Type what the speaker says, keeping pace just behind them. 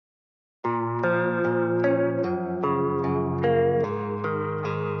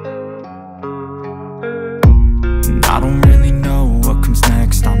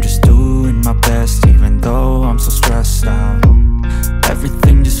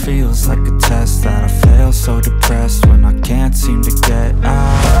feels like a test that I fail, so depressed when I can't seem to get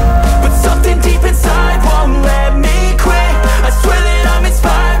out. But something deep inside won't let me quit. I swear that I'm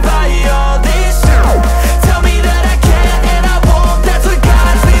inspired by all this shit. Tell me that I can't and I won't. That's what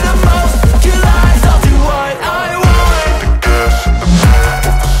guides me the most. Your lies, I'll do what I want.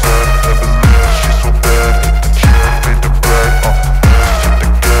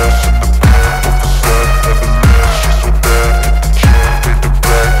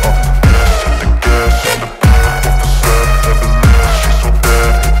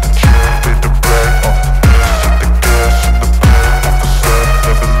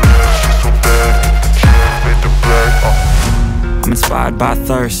 I'm inspired by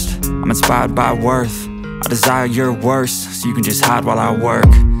thirst, I'm inspired by worth. I desire your worst, so you can just hide while I work.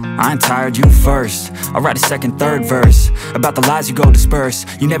 I ain't tired, you first. I'll write a second, third verse about the lies you go disperse.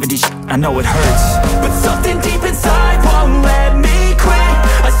 You never did shit, I know it hurts. But something deep inside won't let me quit.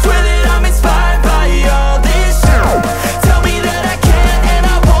 I swear that I'm inspired by all this shit. Tell me that I can't and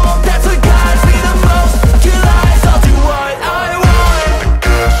I won't. That's what guides me the most. Your lies, I'll do what I want.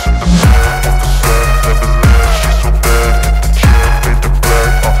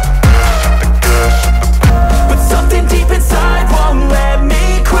 But something deep inside won't let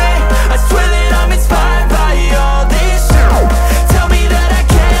me quit. I swear that I'm inspired by all this shit. Tell me that I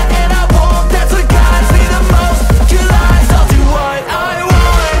can't and I won't. That's what guides me the most. Your lies, I'll do what I want.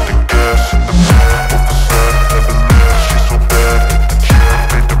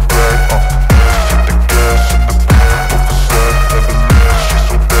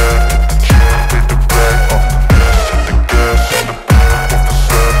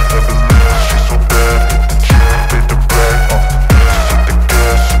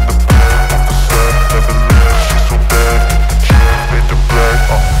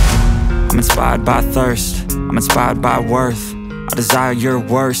 I'm inspired by thirst, I'm inspired by worth. I desire your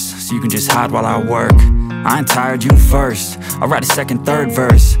worst, so you can just hide while I work. I ain't tired, you first. I'll write a second, third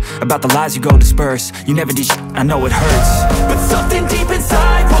verse about the lies you go disperse. You never did shit, I know it hurts. But something deep